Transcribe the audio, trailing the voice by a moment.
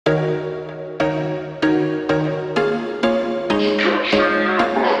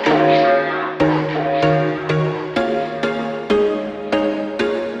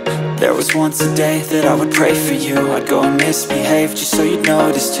once a day that I would pray for you. I'd go and misbehave just so you'd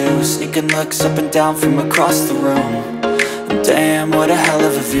notice too. Sneaking looks up and down from across the room. And damn, what a hell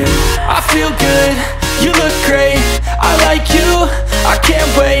of a view. I feel good, you look great, I like you, I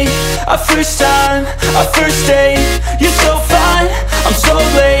can't wait. A first time, a first date, you're so fine, I'm so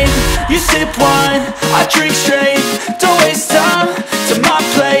late. You sip wine, I drink straight, don't waste time to my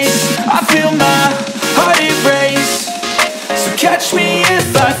place. I feel my heart erase, so catch me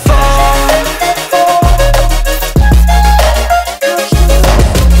if I fall.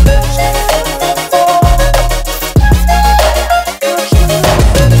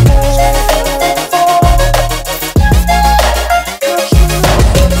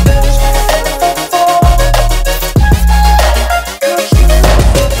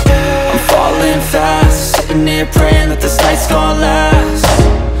 Praying that this night's gonna last.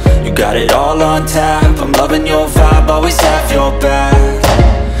 You got it all on tap, I'm loving your vibe, always have your back.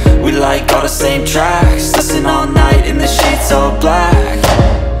 We like all the same tracks, listen all night in the sheets all black.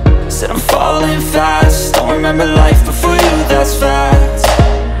 Said I'm falling fast, don't remember life before you, that's fact.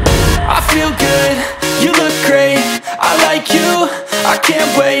 I feel good, you look great, I like you, I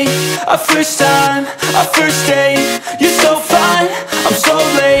can't wait. A first time, a first date, you're so fine, I'm so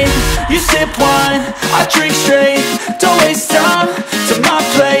late. You sip wine, I drink straight, don't waste time to my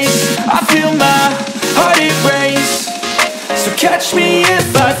place. I feel my heart erase, so catch me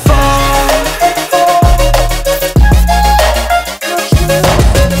if I fall.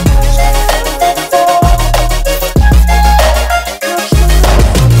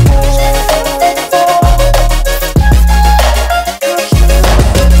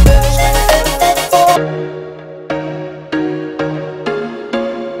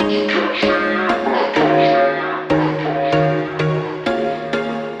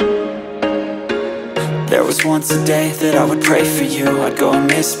 There was once a day that I would pray for you. I'd go and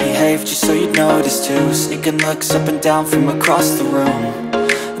misbehave just so you'd notice too. Sneaking looks up and down from across the room.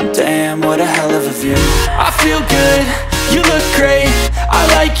 And damn, what a hell of a view. I feel good, you look great, I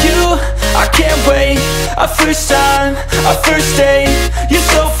like you, I can't wait. A first time, a first date, you're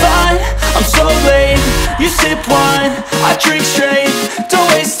so fine, I'm so late. You sip wine, I drink straight, don't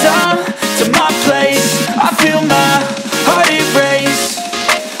waste time to my place. I feel my heart erase,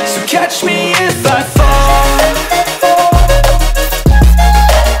 so catch me if I fall.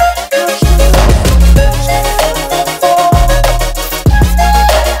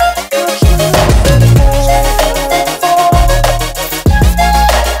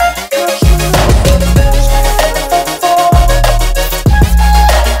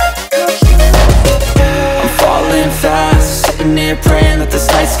 Praying that this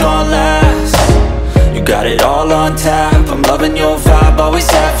night's gonna last. You got it all on tap, I'm loving your vibe, always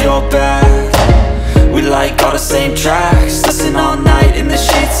have your back. We like all the same tracks, listen all night in the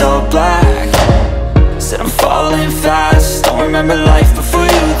sheets all black. Said I'm falling fast, don't remember life before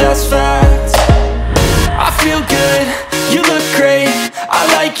you, that's fact. I feel good, you look great, I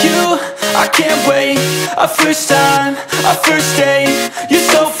like you, I can't wait. A first time, a first date, you're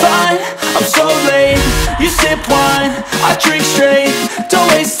so fine, I'm so late. You sip wine, I drink straight, don't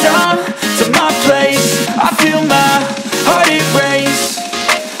waste time to my place. I feel my heart erase,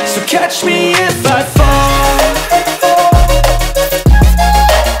 so catch me if I fall.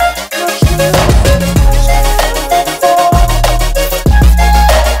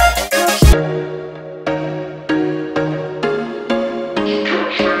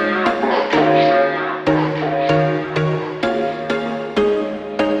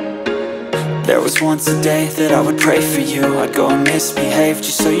 There was once a day that I would pray for you. I'd go and misbehave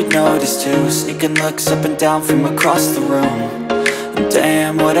just so you'd notice too. Sneaking looks up and down from across the room. And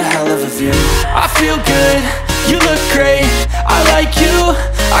damn, what a hell of a view. I feel good, you look great, I like you,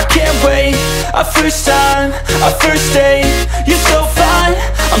 I can't wait. A first time, a first date, you're so fine,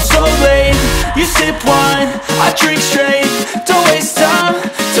 I'm so late. You sip wine, I drink straight, don't waste time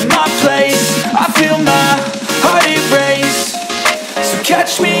to my place. I feel my heart erase, so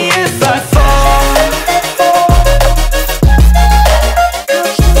catch me if I fall.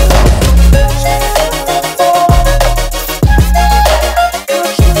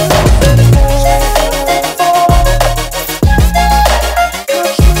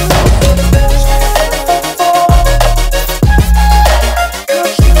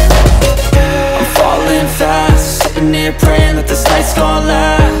 Praying that this night's gonna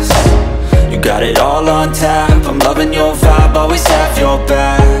last. You got it all on tap, I'm loving your vibe, always have your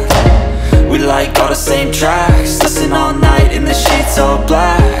back. We like all the same tracks, listen all night in the sheets all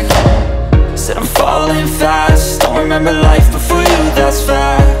black. Said I'm falling fast, don't remember life before you, that's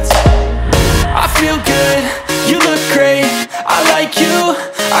fact. I feel good, you look great, I like you,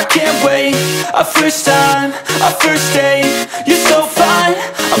 I I can't wait. A first time, a first date. You're so fine,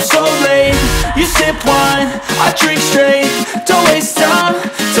 I'm so late. You sip wine, I drink straight. Don't waste time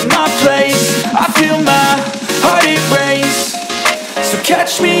to my place. I feel my heart erase. So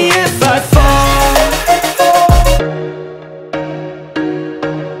catch me if I fall.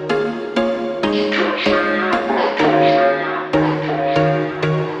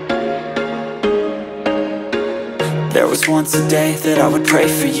 There was once a day that I would pray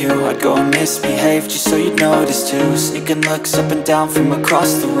for you. I'd go and misbehave just so you'd notice too. Sneaking looks up and down from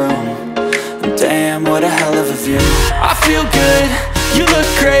across the room. And damn, what a hell of a view. I feel good, you look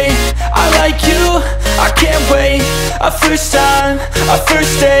great. I like you, I can't wait. A first time, a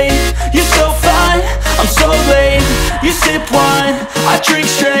first date. You're so fine, I'm so late. You sip wine, I drink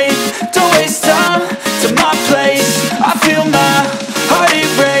straight. Don't waste time to my place. I feel my heart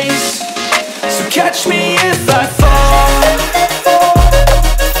erase. So catch me if I fall.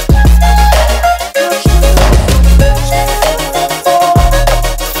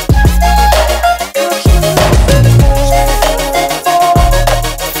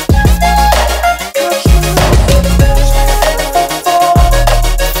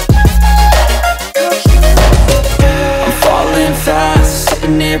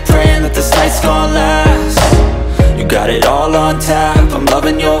 Praying that this night's gonna last. You got it all on tap. I'm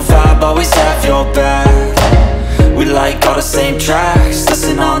loving your vibe, always have your back. We like all the same tracks.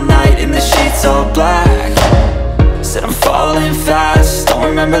 Listen all night in the sheets all black. Said I'm falling fast. Don't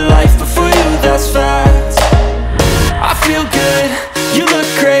remember life before you, that's fact. I feel good, you look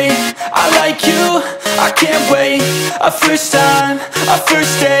great. I like you, I can't wait. A first time, a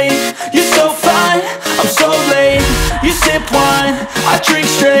first date. You're so fine, I'm so late. You sip wine, I drink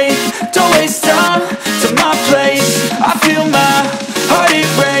straight. Don't waste time to my place. I feel my heart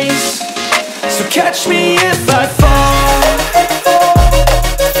erase. So catch me if I fall.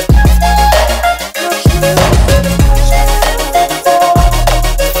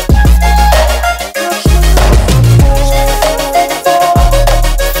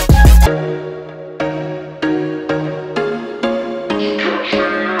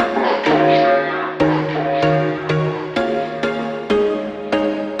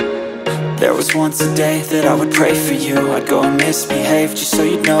 There was once a day that I would pray for you. I'd go and misbehave just so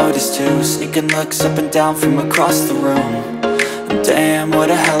you'd notice too. Sneaking looks up and down from across the room. And damn, what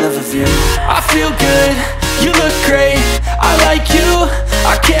a hell of a view. I feel good, you look great. I like you,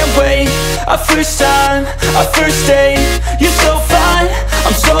 I can't wait. A first time, a first date. You're so fine,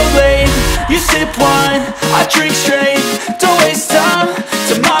 I'm so late. You sip wine, I drink straight. Don't waste time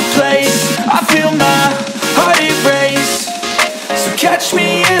to my place. I feel my heart erase. So catch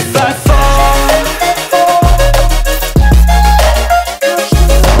me if I fall.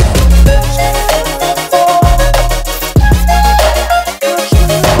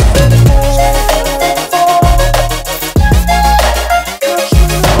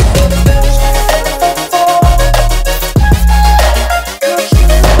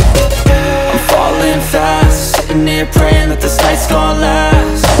 Praying that this night's gonna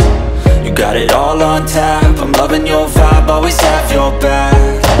last. You got it all on tap. I'm loving your vibe, always have your back.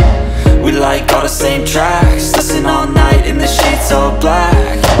 We like all the same tracks. Listen all night in the sheets all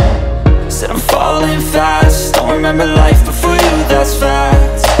black. Said I'm falling fast. Don't remember life before you, that's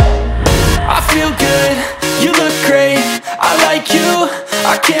fact. I feel good, you look great. I like you,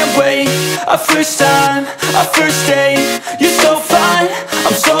 I can't wait. A first time, a first date. You're so fine,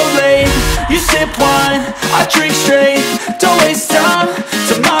 I'm so late. You sip wine, I drink straight. Don't waste time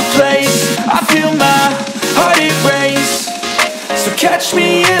to my place. I feel my heart erase. So catch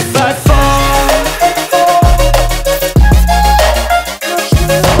me if I fall.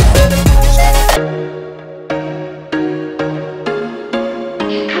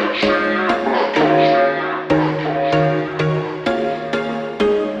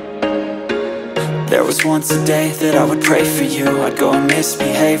 There was once a day that I would pray for you. I'd go and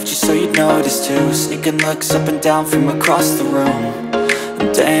misbehave just so you'd notice too. Sneaking looks up and down from across the room.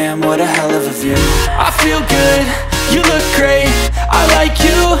 And damn, what a hell of a view. I feel good, you look great. I like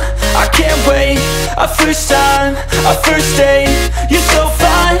you, I can't wait. A first time, a first date. You're so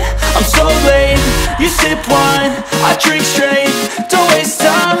fine, I'm so late. You sip wine, I drink straight. Don't waste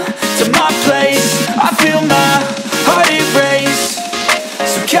time to my place. I feel my heart erase.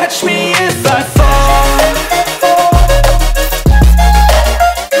 So catch me if I fall.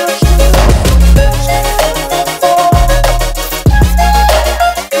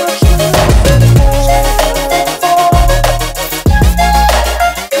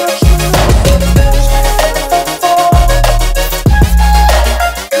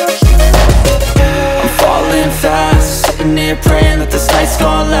 Praying that this night's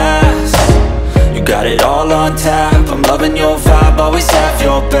gonna last.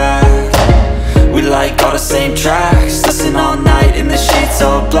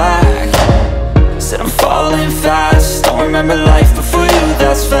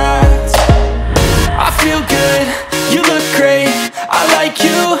 like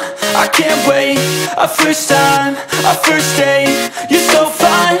you, I can't wait. A first time, a first date. You're so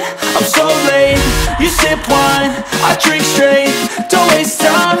fine, I'm so late. You sip wine, I drink straight. Don't waste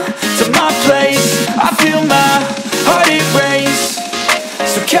time to my place. I feel my heart erase.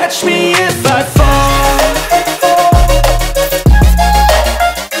 So catch me if I fall.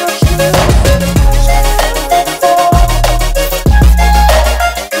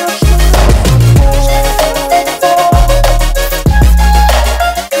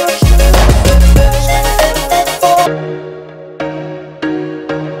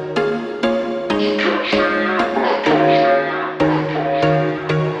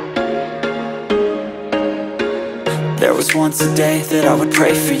 There was once a day that I would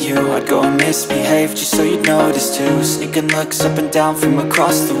pray for you. I'd go and misbehave just so you'd notice too. Sneaking looks up and down from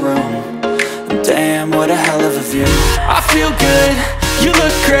across the room. And damn, what a hell of a view. I feel good, you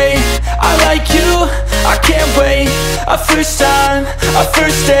look great. I like you, I can't wait. A first time, a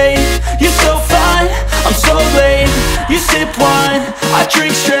first date. You're so fine, I'm so late. You sip wine, I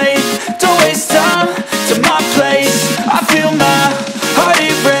drink straight. Don't waste time to my place. I feel my heart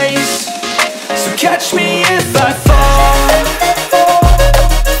erase. So catch me if I fall.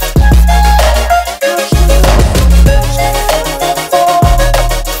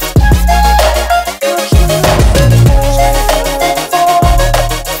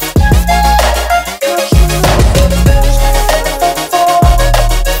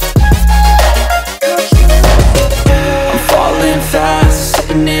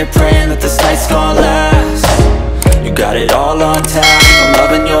 Sitting here praying that this night's gonna last. You got it all on tap, I'm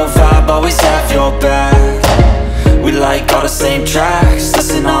loving your vibe, always have your back. We like all the same tracks,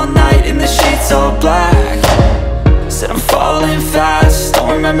 listen all night in the sheets all black. Said I'm falling fast, don't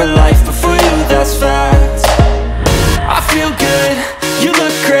remember life before you, that's fact. I feel good, you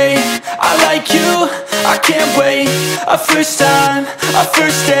look great. I like you, I can't wait. A first time, a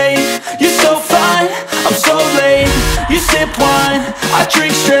first date. You're so fine, I'm so late. You sip wine, I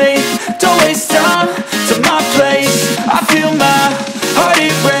drink straight. Don't waste time to my place. I feel my heart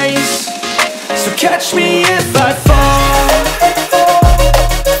erase. So catch me if I fall.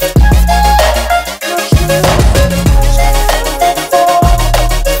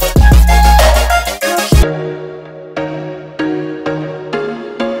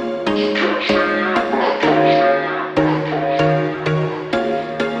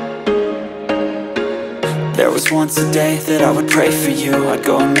 There was once a day that I would pray for you. I'd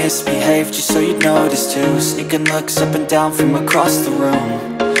go and misbehave just so you'd notice too. Sneaking looks up and down from across the room.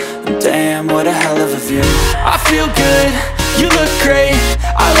 And damn, what a hell of a view. I feel good, you look great.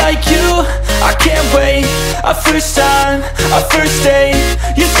 I like you, I can't wait. A first time, a first date.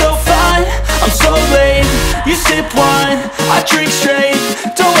 You're so fine, I'm so late. You sip wine, I drink straight.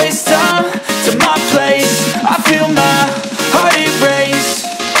 Don't waste time to my place. I feel my heart erase.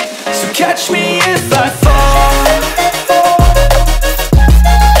 So catch me if I fall.